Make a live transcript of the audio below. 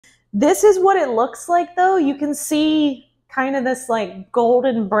This is what it looks like though. You can see kind of this like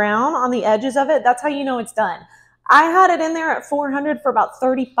golden brown on the edges of it. That's how you know it's done. I had it in there at 400 for about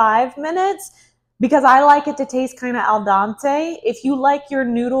 35 minutes because I like it to taste kind of al dente. If you like your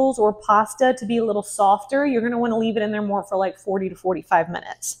noodles or pasta to be a little softer, you're going to want to leave it in there more for like 40 to 45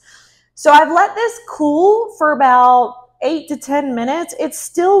 minutes. So I've let this cool for about 8 to 10 minutes. It's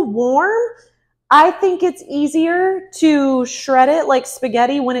still warm. I think it's easier to shred it like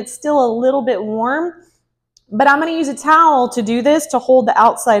spaghetti when it's still a little bit warm, but I'm going to use a towel to do this to hold the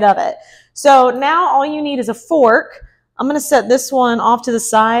outside of it. So now all you need is a fork. I'm going to set this one off to the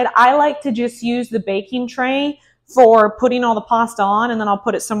side. I like to just use the baking tray for putting all the pasta on, and then I'll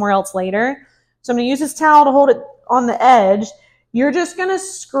put it somewhere else later. So I'm going to use this towel to hold it on the edge. You're just going to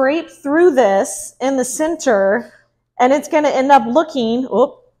scrape through this in the center, and it's going to end up looking,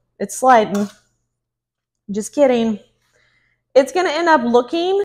 oh, it's sliding. Just kidding. It's going to end up looking